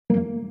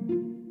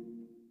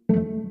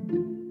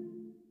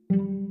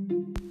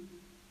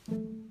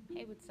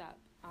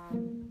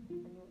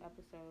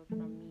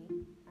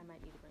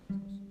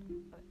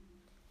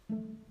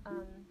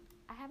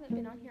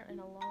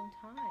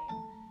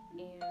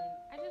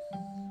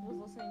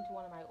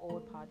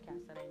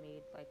podcast that I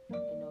made like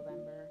in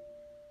November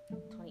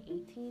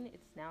 2018.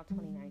 It's now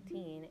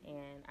 2019,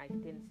 and I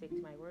didn't stick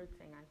to my word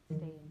saying I'd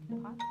stay and do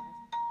podcast.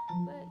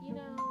 But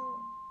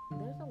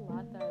there's a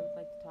lot that I would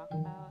like to talk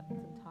about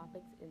and some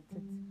topics. And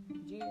since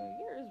junior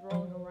year is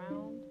rolling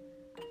around,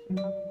 I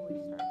should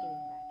probably start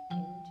getting back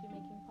into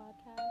making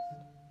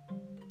podcasts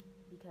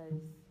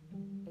because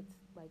it's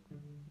like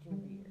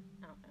junior year.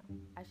 I don't know.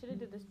 I should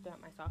have did this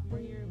throughout my sophomore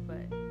year,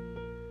 but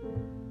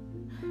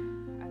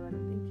I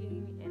wasn't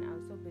thinking, and I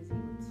was so busy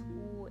with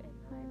school, and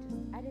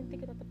I didn't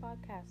think about the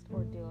podcast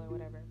ordeal or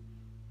whatever.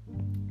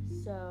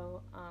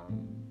 So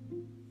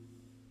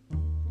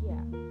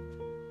yeah.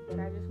 But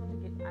I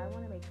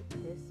want to make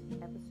this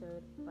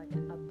episode like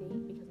an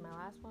update because my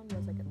last one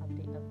was like an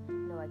update of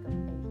like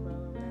an intro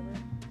or whatever.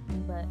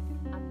 But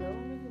I'm no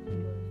longer going to be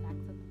doing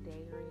facts of the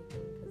day or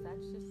anything because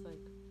that's just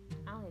like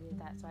I only did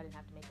that so I didn't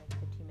have to make like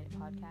a 15-minute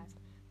podcast.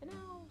 But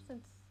now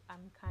since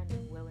I'm kind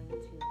of willing to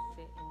sit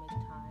and make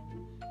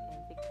time and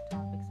think of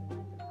topics and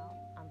write them out,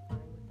 I'm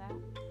fine with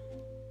that.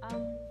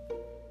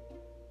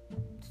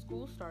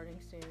 School's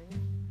starting soon,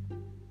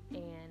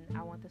 and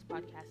I want this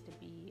podcast to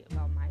be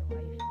about my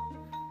life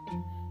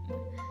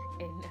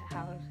and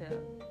how to,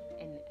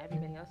 and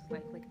everybody else's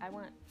life. Like I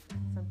want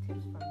some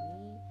tips from me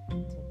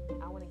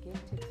I want to give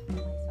tips from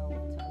myself to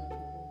other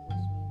people,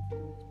 which means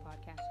through this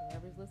podcast,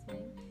 whoever's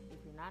listening,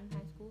 if you're not in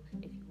high school,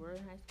 if you were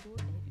in high school,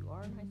 and if you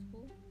are in high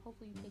school,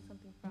 hopefully you take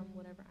something from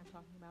whatever I'm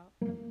talking about.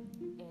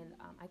 And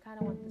I kind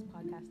of want this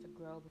podcast to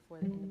grow before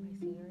the end of my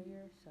senior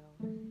year. So,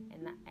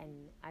 and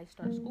I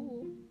start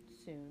school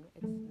soon.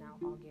 It's now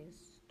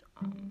August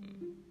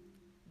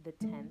the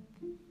 10th,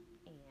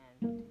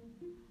 and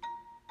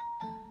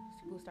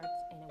school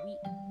starts in a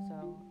week. So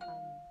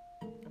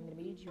I'm gonna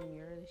be a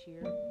junior this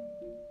year.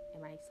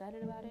 Am I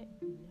excited about it?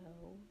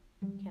 No.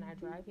 Can I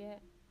drive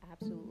yet?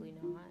 Absolutely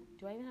not.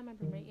 Do I even have my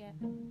permit yet?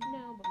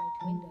 No, but my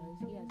twin does.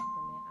 He has a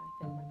permit. I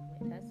failed my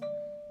permit test.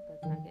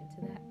 Let's not get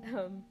into that.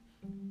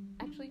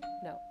 Actually,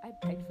 no. I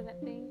begged for that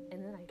thing,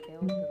 and then I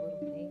failed the little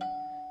thing.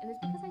 And it's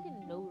because I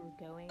didn't know we were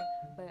going,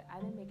 but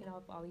I've been making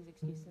up all these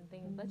excuses and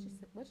things. Let's just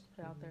put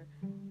it out there.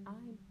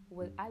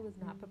 I was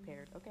not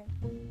prepared, okay?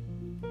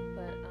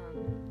 But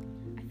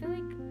I feel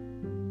like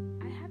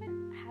I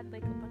haven't had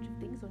like a bunch of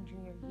things on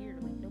junior year.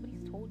 Like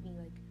nobody's told me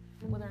like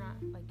whether or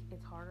not like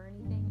it's hard or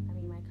anything. I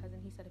mean, my cousin,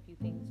 he said a few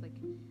things like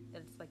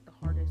that it's like the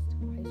hardest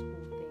high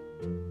school thing.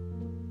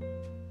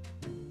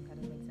 That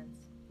doesn't make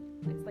sense.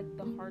 It's like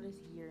the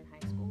hardest year in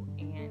high school,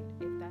 and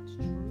if that's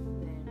true,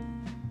 then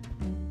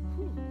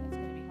that's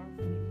gonna be hard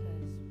for me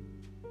because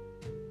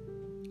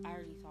I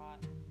already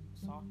thought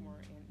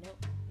sophomore and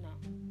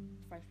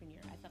freshman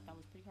year, I thought that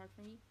was pretty hard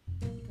for me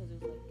because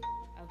it was like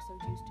I was so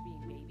used to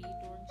being baby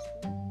during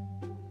school.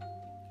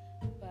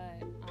 But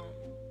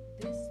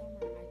this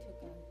summer I took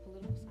a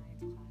political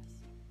science class,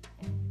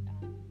 and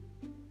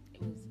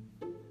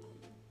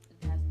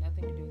it has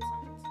nothing to do with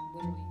science,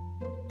 literally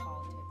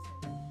politics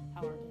and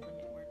how our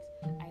government works.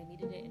 I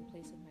needed it in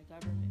place of my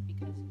government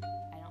because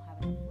I don't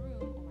have enough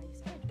room on my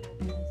schedule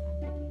because I'm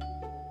taking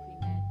a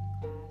pre-med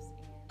class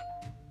and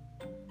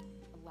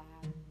a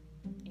lab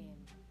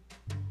and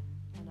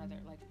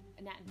another like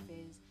nat and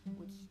phys,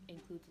 which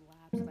includes a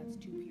lab, so that's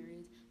 2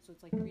 periods. So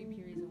it's like 3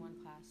 periods in one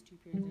class, 2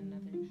 periods in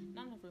another.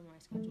 Not enough room on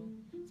my schedule,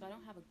 so I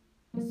don't have a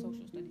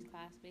social studies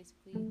class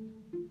basically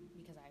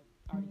because I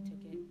already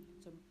took it.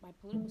 So my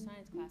political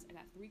science class, I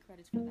got 3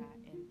 credits for that,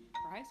 and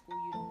for high school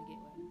you'd only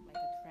get like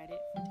a credit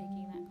for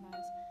taking that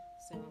class.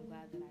 So I'm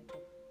glad that I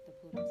took the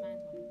political science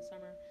one in the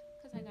summer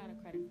because I got a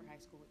credit for high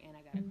school and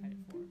I got a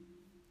credit for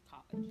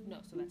college.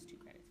 No, so that's 2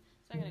 credits.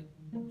 So I got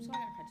credits for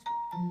that.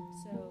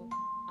 So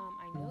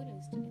I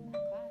noticed in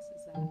that class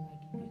is that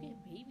like you get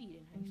babied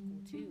in high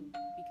school too,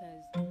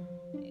 because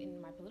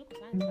in my political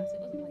science class it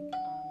wasn't like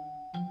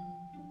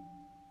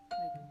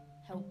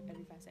help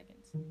every 5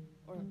 seconds,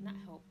 or not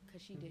help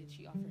because she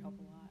offered help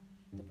a lot,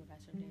 the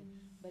professor did,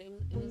 but it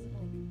wasn't like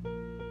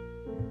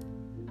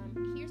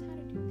here's how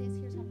to do this,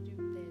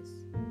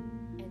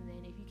 and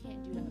then if you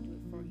can't do it, I'll do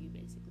it for you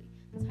basically.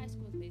 Because high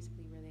school is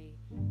basically where they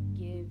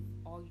give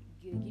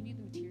you the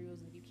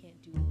materials, and if you can't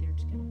do it, they're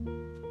just gonna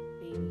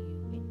baby you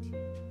into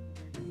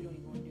where you don't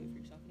even want to do it for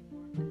yourself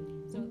anymore.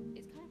 So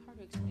it's kind of hard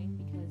to explain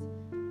because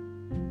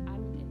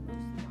I'm in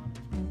mostly honors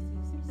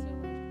classes, so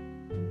like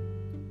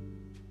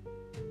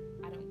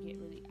I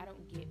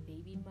don't get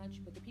babied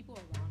much, but the people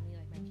around me,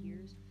 like my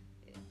peers,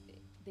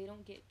 they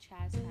don't get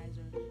chastised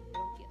or they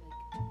don't get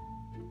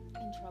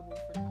like in trouble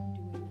for not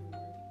doing their work,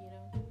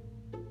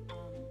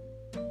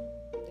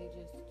 they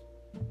just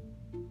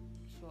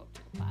show up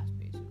to the class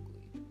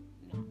basically,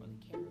 not really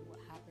caring what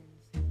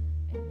happens, and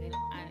they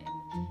don't. I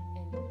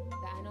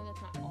know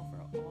that's not all for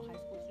all high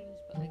school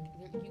students, but like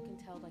you can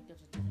tell like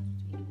there's a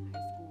difference between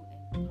high school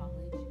and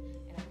college,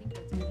 and I think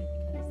that's good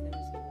because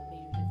there's a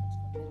major difference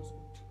from middle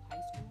school to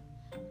high school.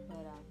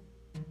 But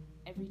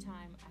every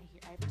time I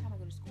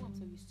go to school, I'm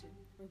so used to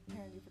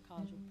preparing for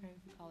college.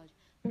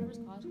 My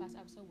first college class,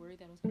 I was so worried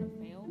that I was going to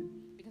fail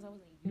because I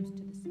wasn't used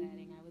to the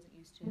setting. I wasn't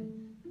used to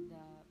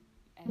the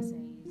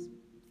essays.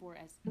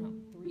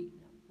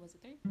 was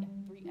it 3? Yeah,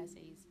 3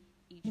 essays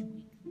each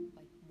week,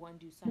 like one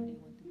due Sunday,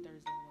 one through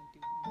Thursday, one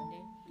through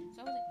Monday. So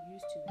I wasn't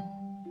used to that,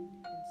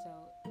 and so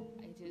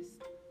it just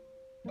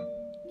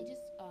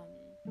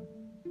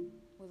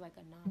was like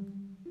a knock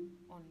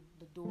on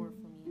the door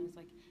for me. It was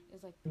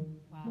like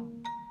wow,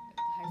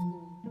 high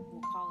school, well,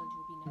 college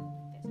will be nothing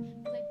like this,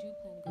 because I do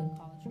plan to go to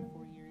college for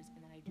 4 years,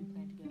 and then I do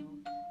plan to go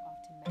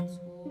off to med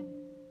school.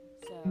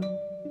 So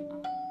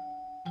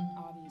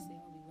obviously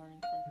I'll be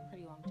learning for a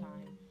pretty long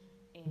time,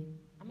 and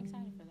I'm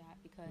excited for that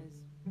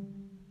because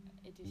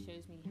it just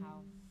shows me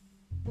how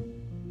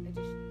it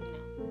just,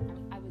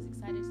 I was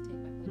excited to take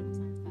my political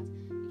science class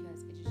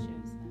because it just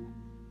shows that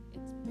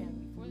it's preparing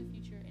me for the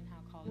future and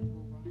how college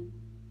will run.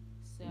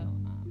 So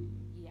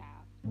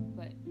yeah,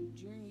 but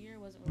junior year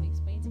wasn't really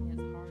explained to me as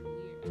a hard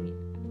year. I mean,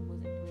 it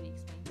wasn't really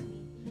explained to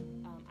me.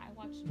 I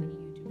watched many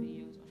YouTube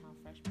videos on how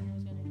freshman year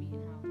was going to be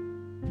and how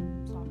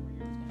sophomore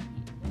year was going to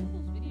be, and none of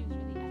those videos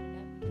really added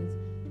up, because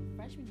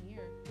freshman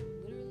year,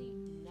 literally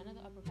none of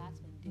the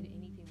upperclassmen did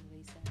anything that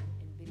they said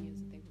in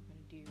videos that they were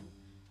going to do.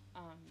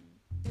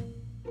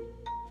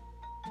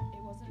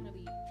 It wasn't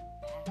really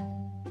bad.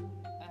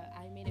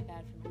 I made it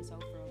bad for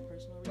myself for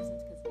personal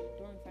reasons, because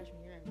during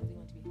freshman year I really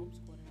wanted to be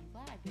homeschooled, and I'm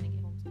glad I didn't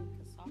get homeschooled,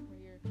 because sophomore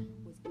year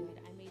was good.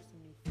 I made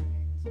some new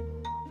friends.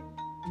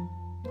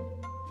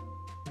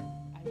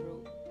 I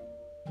wrote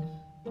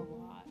a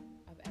lot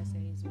of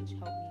essays, which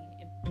helped me in the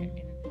end,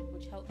 and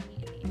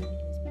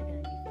is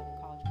preparing me for the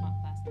college comp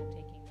class that I'm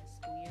taking this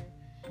school year.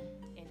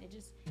 And it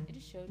just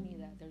showed me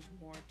that there's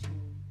more to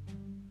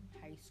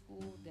high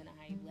school than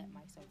I let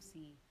myself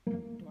see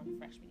during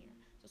freshman year.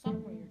 So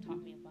sophomore year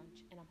taught me a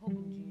bunch, and I'm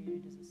hoping junior year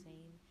does the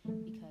same,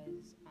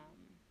 because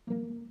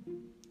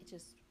it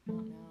just, I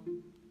don't know,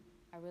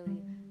 I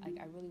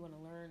really want to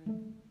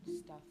learn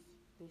stuff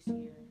this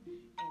year,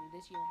 and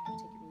this year I have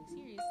to take it really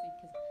seriously,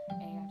 because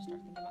I have to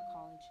start thinking about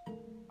college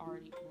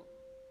already. Well,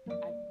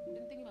 I've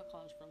been thinking about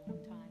college for a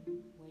long time,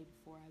 way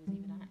before I was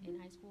even in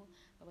high school,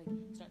 but like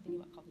start thinking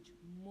about college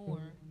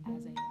more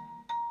as a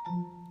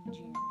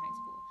junior in high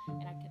school.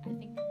 And I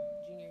think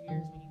junior year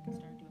is when you can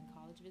start doing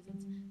college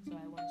visits, so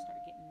I want to start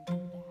getting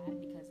that,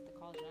 because the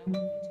college that I want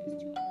to go to is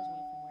 2 hours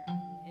away from where I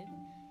live,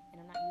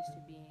 and I'm not used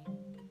to being,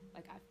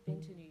 like, I've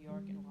been to New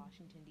York and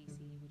Washington DC,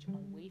 which are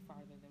way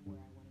farther than where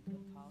I want to go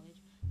to college,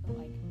 but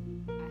like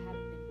I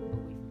haven't been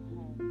away from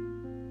home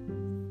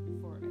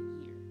for a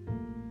year,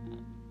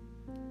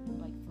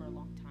 like for a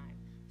long time.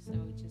 So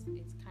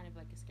it's kind of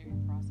like a scary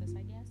process,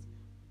 I guess,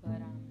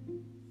 but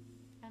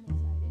I'm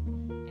excited,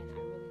 and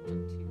I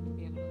really want to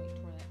be able to like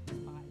tour that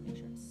spot and make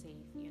sure it's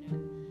safe, and know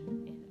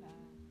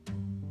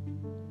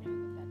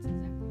that that's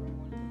exactly where I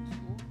want to go to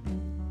school.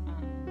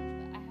 But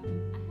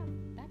I have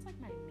that's like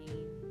my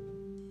main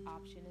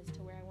option as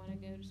to where I want to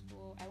go to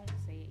school. I won't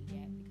say it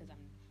yet because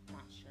I'm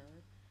not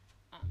sure.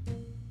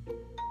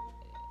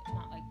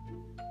 Not like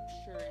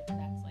sure if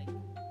that's like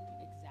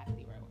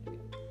exactly where I want to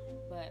go,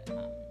 but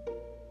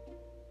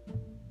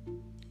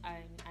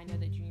I know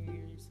that junior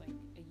year is like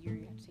a year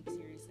you have to take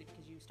seriously,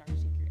 because you start to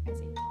take your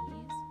SATs,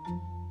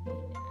 and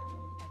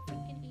I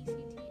think in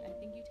ACT, I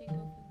think you take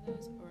both of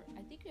those, or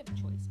I think you have a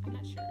choice. I'm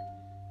not sure.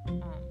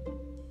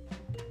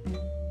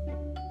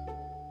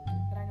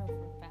 But I know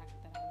for a fact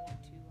that I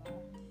want to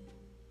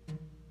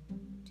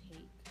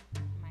take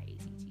my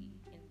ACT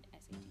and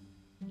SAT.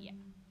 Yeah.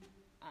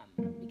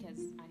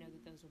 Because I know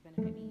that those will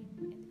benefit me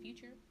in the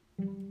future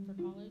for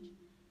college,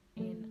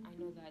 and I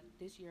know that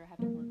this year I have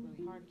to work really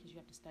hard because you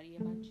have to study a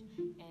bunch.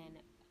 And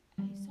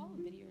I saw a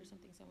video or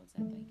something, someone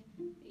said like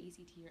the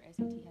ACT or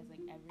SAT has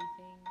like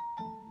everything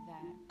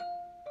that,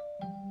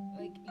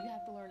 like, you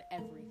have to learn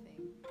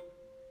everything,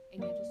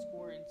 and you have to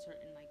score in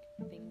certain like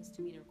things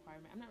to meet a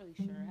requirement. I'm not really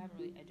sure. I haven't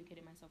really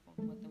educated myself on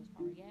what those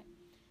are yet,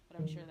 but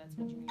I'm sure that's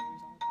what junior year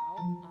is all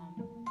about.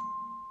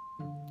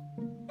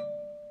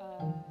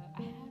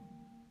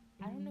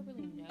 I don't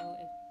really know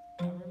if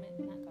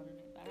not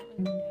government, but I don't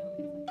really know if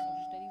like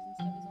social studies and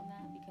stuff is on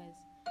that, because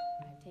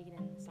I've taken it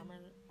in the summer.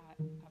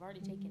 I've already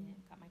taken it,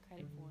 got my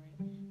credit for it,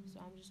 so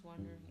I'm just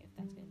wondering if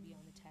that's going to be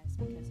on the test,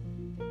 because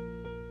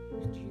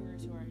the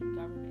juniors who are in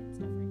government and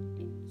stuff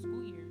in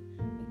school year,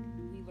 like,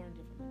 we learn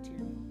different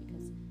material,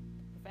 because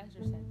the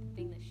professor said the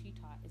thing that she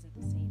taught isn't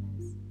the same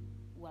as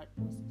what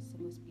was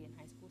supposed to be in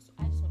high school. So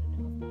I just want to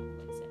know if that will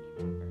like set me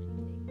back or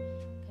anything,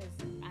 because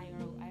I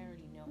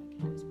already know I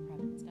can always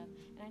prep and stuff,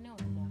 and I know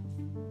enough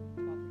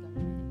about the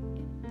government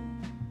and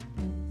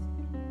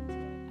to,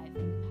 I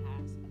think,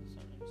 pass a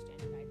certain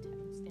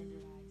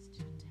standardized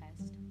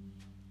test.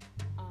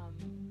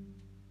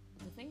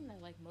 The thing that I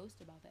like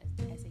most about the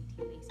SAT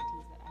and ACT is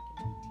that I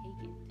can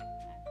retake it, I'm pretty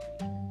sure.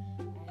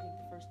 And I think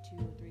the first 2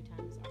 or 3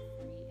 times are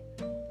free,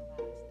 and then the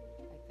last,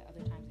 like the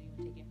other times that you want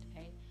to take, you have to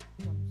pay,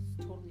 which I'm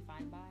totally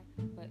fine by.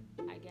 But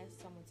I guess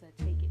someone said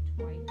take it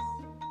twice.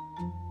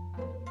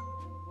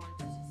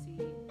 Wanted to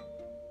see,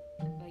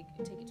 like,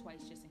 take it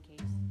twice just in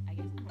case. I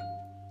guess I don't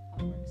know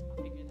how it works. I'll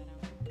figure that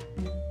out for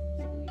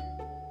school year.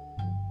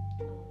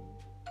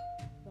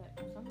 But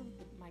some of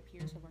my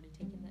peers have already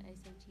taken the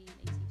SAT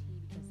and ACT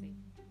because they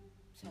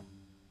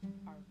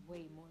are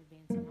way more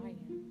advanced than I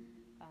am.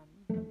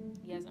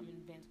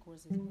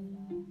 classes,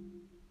 but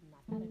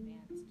not that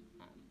advanced.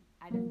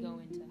 I didn't go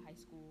into high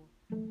school.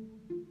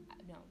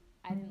 No,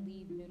 I didn't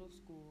leave middle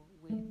school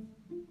with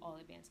all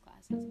advanced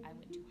classes. I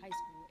went to high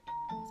school and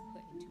was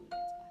put into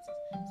advanced classes.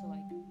 So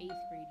like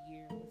 8th grade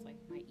year was like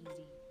my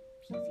easy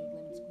peasy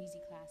lemon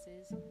squeezy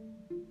classes,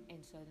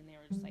 and so then they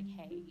were just like,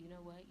 hey, you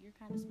know what? You're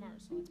kind of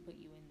smart, so let's put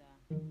you in the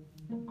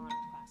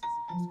honors classes in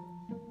high school.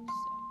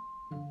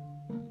 So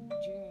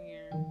junior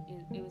year,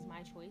 it was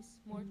my choice,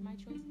 more my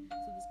choice.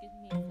 So this gives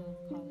me a feel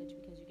of college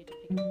because you get to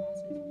pick your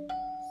classes.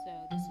 So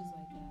this was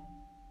like a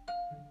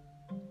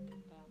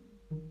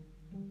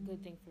good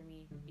thing for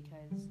me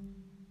because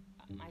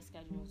my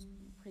schedule is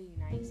pretty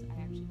nice. I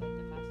actually like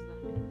the classes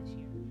that I'm in this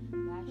year.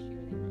 Last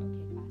year they were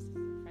okay classes.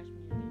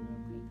 Freshman year they were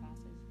okay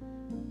classes.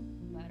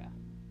 But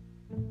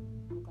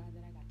I'm glad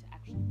that I got to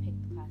actually pick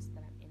the class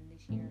that I'm in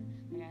this year.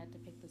 Like I had to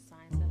pick the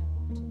science that I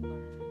wanted to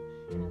learn,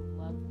 and I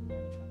love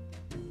learning about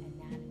the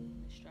anatomy and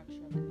the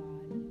structure of the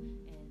body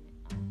and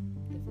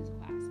the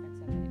physical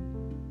aspects of it,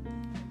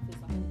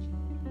 physiology,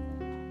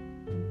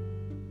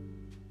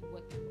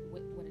 what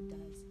it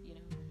does, you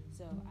know.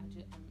 So I'm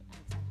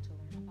excited to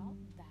learn about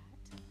that.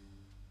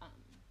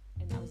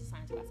 And that was a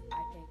science class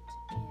I picked,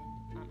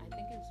 and I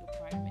think it was a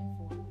requirement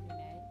for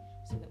pre-med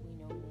so that we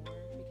know more,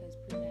 because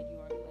pre-med you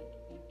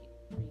get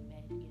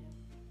pre-med, you know.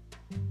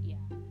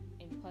 Yeah,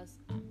 and plus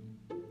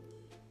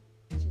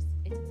it's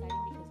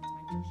exciting because it's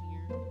my first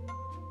year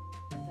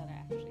that I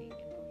actually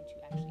am going to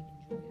actually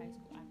enjoy high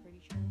school. I'm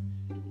pretty sure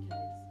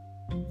because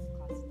it's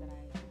classes that I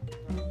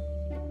thoroughly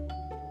think I would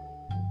enjoy.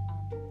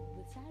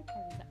 The sad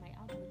part is that my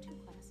algebra 2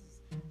 class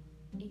is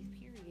 8th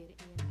period,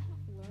 and I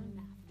don't learn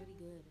math really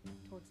good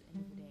towards the end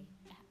of the day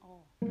at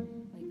all.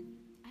 Like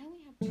I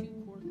only have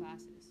 2 core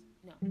classes.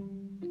 No,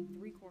 like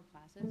 3 core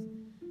classes,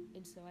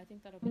 and so I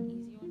think that'll be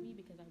easy on me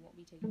because I won't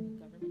be taking a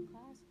government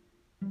class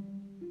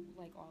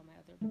like all my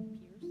other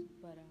peers.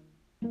 But at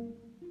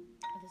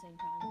the same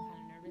time, I'm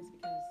kind of nervous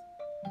because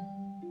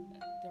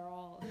they're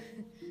all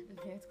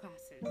advanced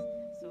classes,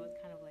 so it's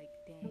kind of like,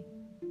 dang,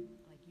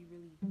 like you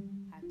really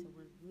have to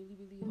work really,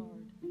 really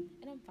hard,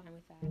 and I'm fine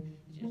with that.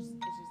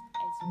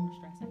 It's more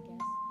stress, I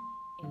guess.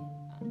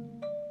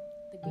 And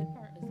the good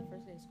part is the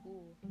first day of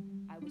school,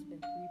 I will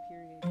spend 3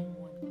 periods in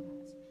 1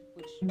 class,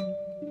 which is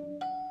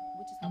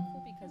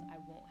helpful because I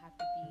won't have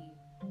to be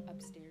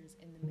upstairs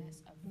in the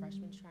mess of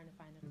freshmen trying to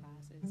find their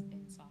classes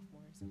and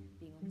sophomores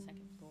being on the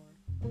 2nd floor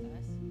with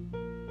us.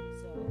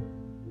 So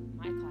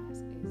my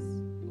class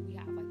we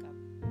have like a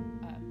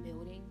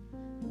building.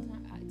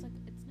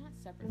 It's not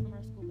separate from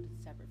our school, but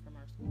it's separate from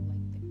our school.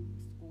 Like the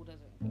school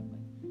doesn't go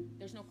like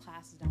there's no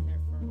classes down there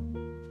for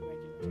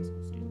regular high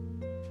school students.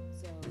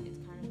 So it's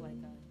kind of like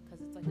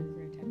because it's like a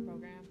career tech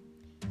program,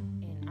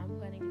 and I'm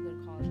planning to go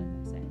to college, like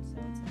I said. So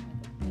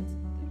it's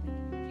not like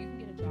you can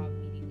get a job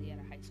immediately at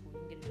a high school. You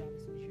can get a job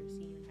as soon as you're a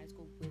senior in high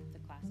school with the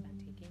class that I'm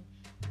taking.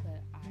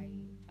 But I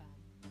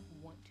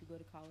want to go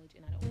to college,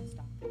 and I don't want to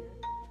stop there.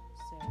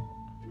 So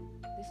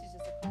this is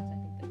just a class I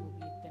think that will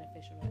be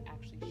beneficial to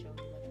actually show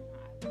me whether or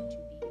not I want to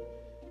be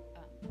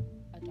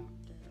a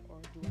doctor,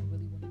 or do I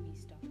really want to be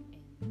stuck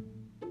in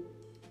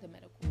the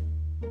medical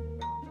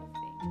realm of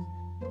things.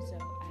 So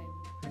I'm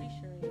pretty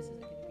sure this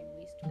isn't going to be a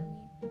waste for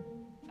me.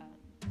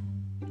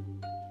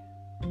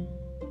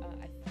 For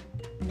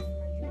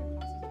my junior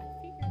classes, I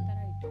figured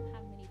that I don't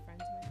have many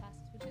friends in my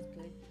classes, which is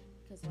good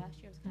because last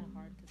year was kind of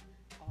hard because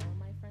all of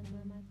my friends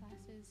were in my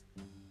classes,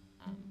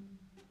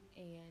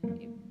 and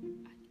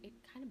it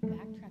kind of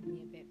backtracked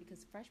me a bit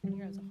because freshman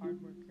year I was a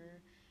hard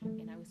worker,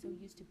 and I was so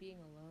used to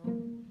being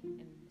alone,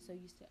 and so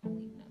used to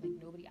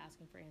nobody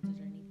asking for answers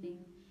or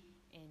anything,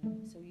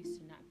 and so used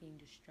to not being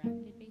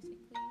distracted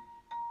basically,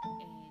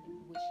 and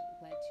which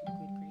led to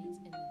good grades.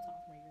 And then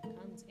sophomore year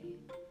comes, and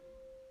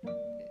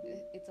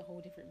it's a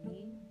whole different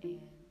me,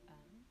 and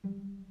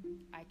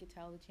I could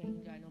tell the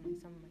change. I know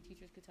some of my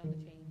teachers could tell the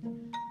change.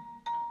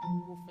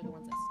 Well, for the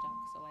ones that stuck,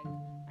 so like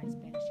my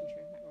Spanish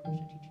teacher, my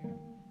orchestra teacher,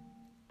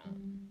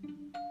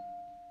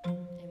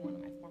 and one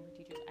of my former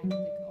teachers, I know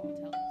they could all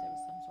tell that there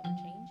was some sort of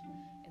change,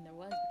 and there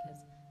was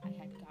because I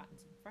had gotten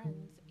some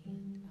friends,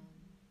 and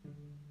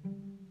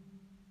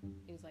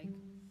it was like,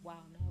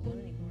 wow, I'm not alone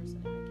anymore, so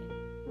now I can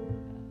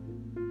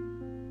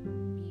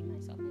be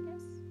myself, I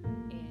guess.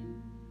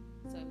 And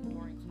so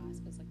during class,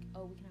 it was like,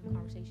 oh, we can have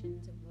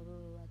conversations and blah, blah,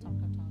 blah,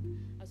 talk.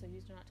 I was so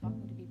used to not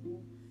talking to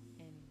people,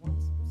 and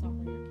once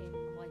sophomore year came,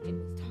 all I did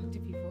was talk to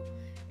people,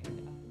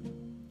 and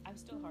I'm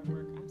still hard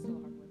work. I'm still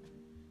a hard worker.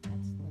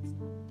 Let's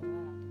not throw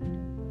that out the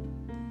window,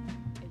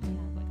 but it's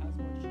kind of like I was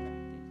more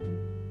distracted,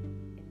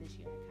 and this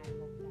year I kind of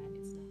hope that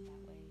it's not that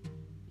way,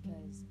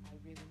 because I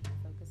really need to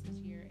focus this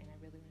year, and I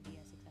really want to be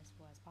as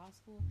successful as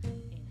possible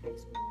in high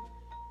school.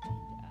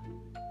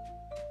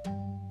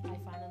 And I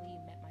finally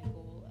met my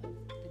goal of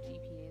the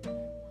GPA that I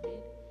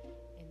wanted,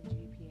 and the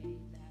GPA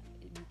that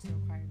it meets the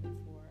requirement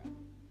for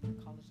the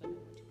college that I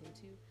want to go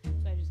to.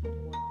 So I just have to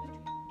hold up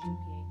that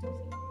GPA till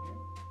senior year.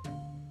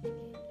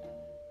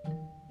 And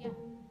yeah,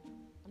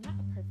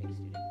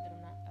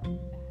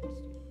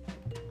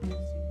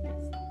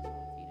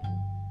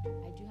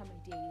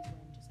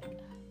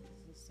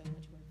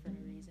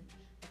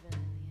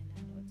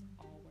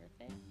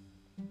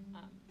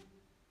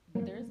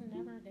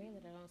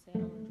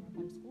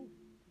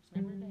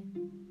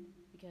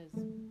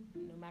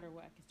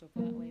 still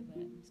feel that way, but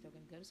I'm still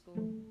gonna go to school,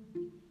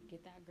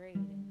 get that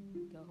grade,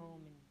 and go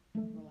home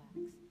and relax.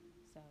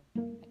 So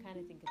I kind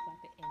of think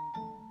about the end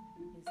goal.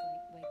 It's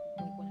like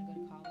when I go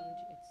to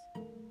college, it's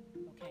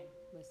okay.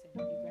 Listen,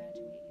 you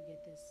graduate, you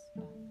get this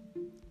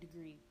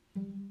degree,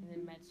 and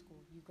then med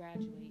school, you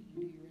graduate,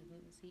 you do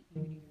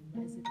your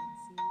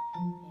residency,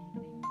 and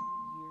then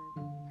you're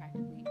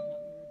practically,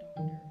 you're a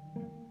doctor.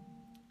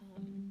 And now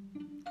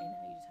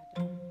you just have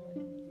to find what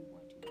you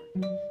want to work.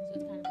 So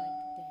it's kind of like,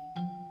 dang,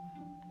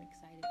 wow, I'm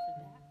excited for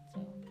that.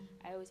 So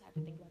I always have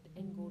to think about the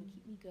end goal to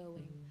keep me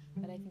going.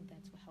 But I think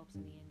that's what helps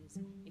in the end is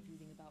if you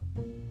think about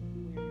where you're going to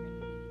be in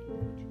the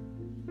future.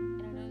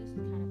 And I know this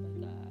is kind of like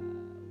a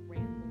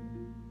ramble,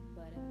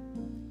 but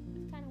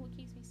that's kind of what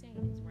keeps me sane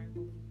is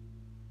rambling.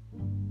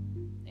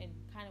 And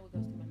kind of what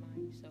goes through my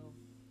mind. So,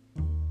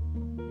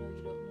 you don't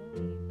know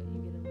me, but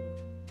you get a little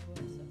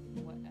glimpse of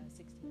what a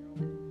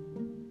 16-year-old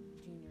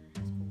junior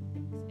high school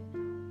thinks and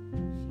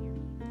how she or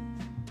he thinks.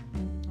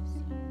 So,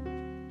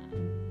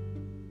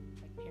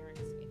 like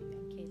parents, if you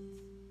have kids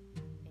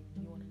and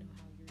you want to know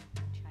how your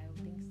child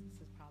thinks,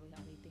 this is probably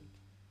how they think.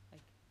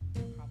 Like,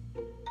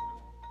 probably not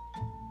all.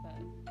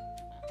 But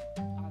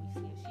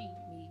obviously, if she,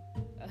 me,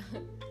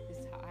 this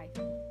is how I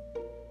think.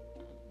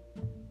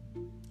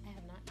 I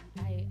have not.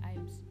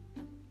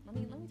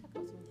 Let me talk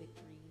about some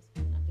victories.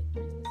 Not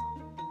victories, but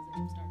some things that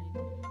I've started.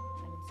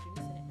 I'm in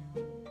student senate now.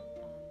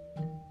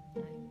 I'm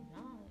not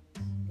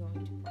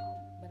going to prom,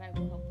 but I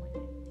will help plan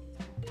it because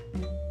I want to.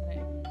 But I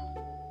am not.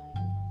 going.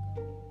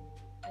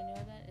 I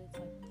know that it's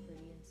like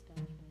pretty and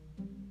stuff,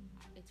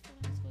 and it's for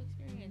high school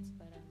experience,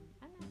 but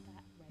I'm not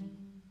that ready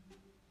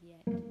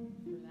yet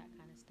for that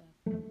kind of stuff.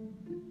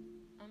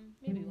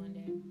 Maybe one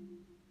day,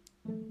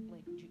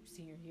 like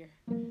senior year,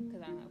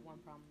 because I have one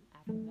problem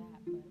after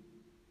that, but.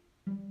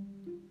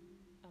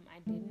 I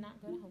did not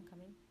go to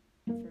homecoming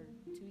for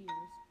 2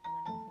 years, and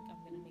I don't think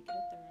I'm gonna make it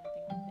a third.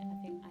 I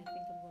think I'm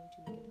going to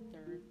make it a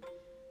third,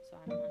 so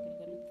I'm not gonna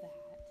go to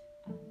that.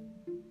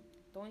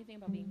 The only thing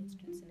about being in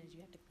student senate is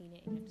you have to clean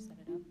it and you have to set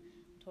it up.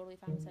 I'm totally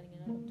fine with setting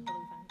it up. I'm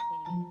totally fine with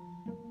cleaning it.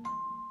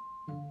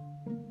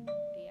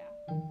 Yeah,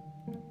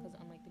 because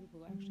unlike the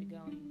people who are actually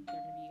going,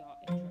 they're gonna be all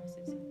in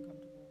dresses and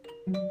uncomfortable.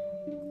 I'm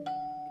having to clean.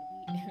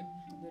 I'm gonna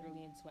be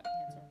literally in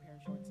sweatpants or a pair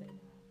of shorts and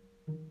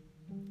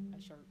a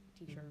shirt,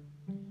 t-shirt.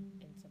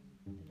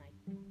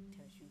 Nike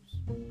tennis shoes,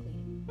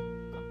 clean,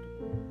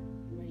 comfortable,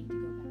 ready to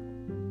go back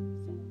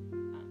home.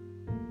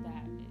 So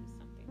that is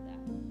something that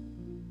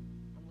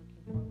I'm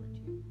looking forward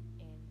to.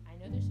 And I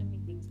know there's so many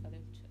things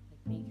other to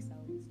like bake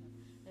sales and stuff.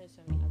 There's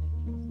so many other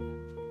things that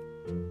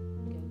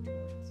go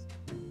towards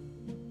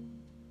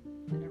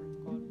whatever it's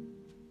called,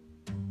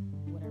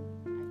 whatever.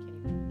 I can't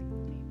even think of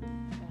the name.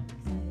 But I'm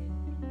excited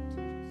to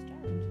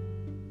start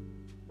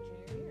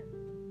junior year.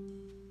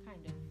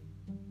 Kind of.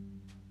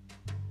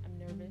 I'm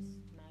nervous.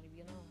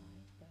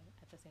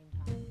 At the same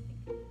time, I think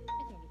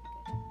it'll be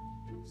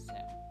good. So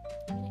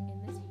I'm gonna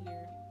end this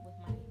here with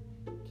my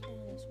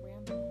careless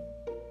rambling,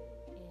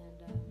 and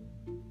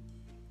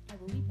I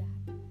will be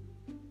back.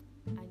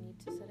 I need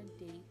to set a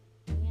date,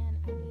 and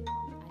I think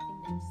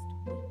next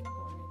week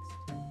or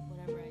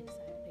whenever I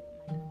decide to pick up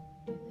my phone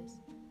and do this,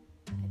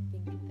 I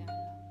think that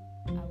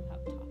I will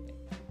have a topic.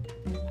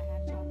 Because I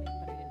had a topic,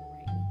 but I didn't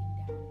write anything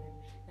down,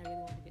 and I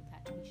really wanted to get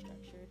that to be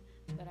structured.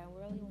 But I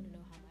really want to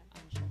know how my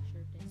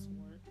unstructuredness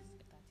works,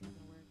 if that's even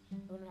a word. I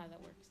want to know how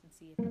that works and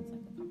see if it's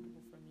like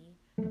comfortable for me,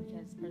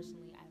 because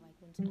personally I like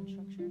when it's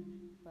unstructured,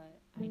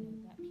 but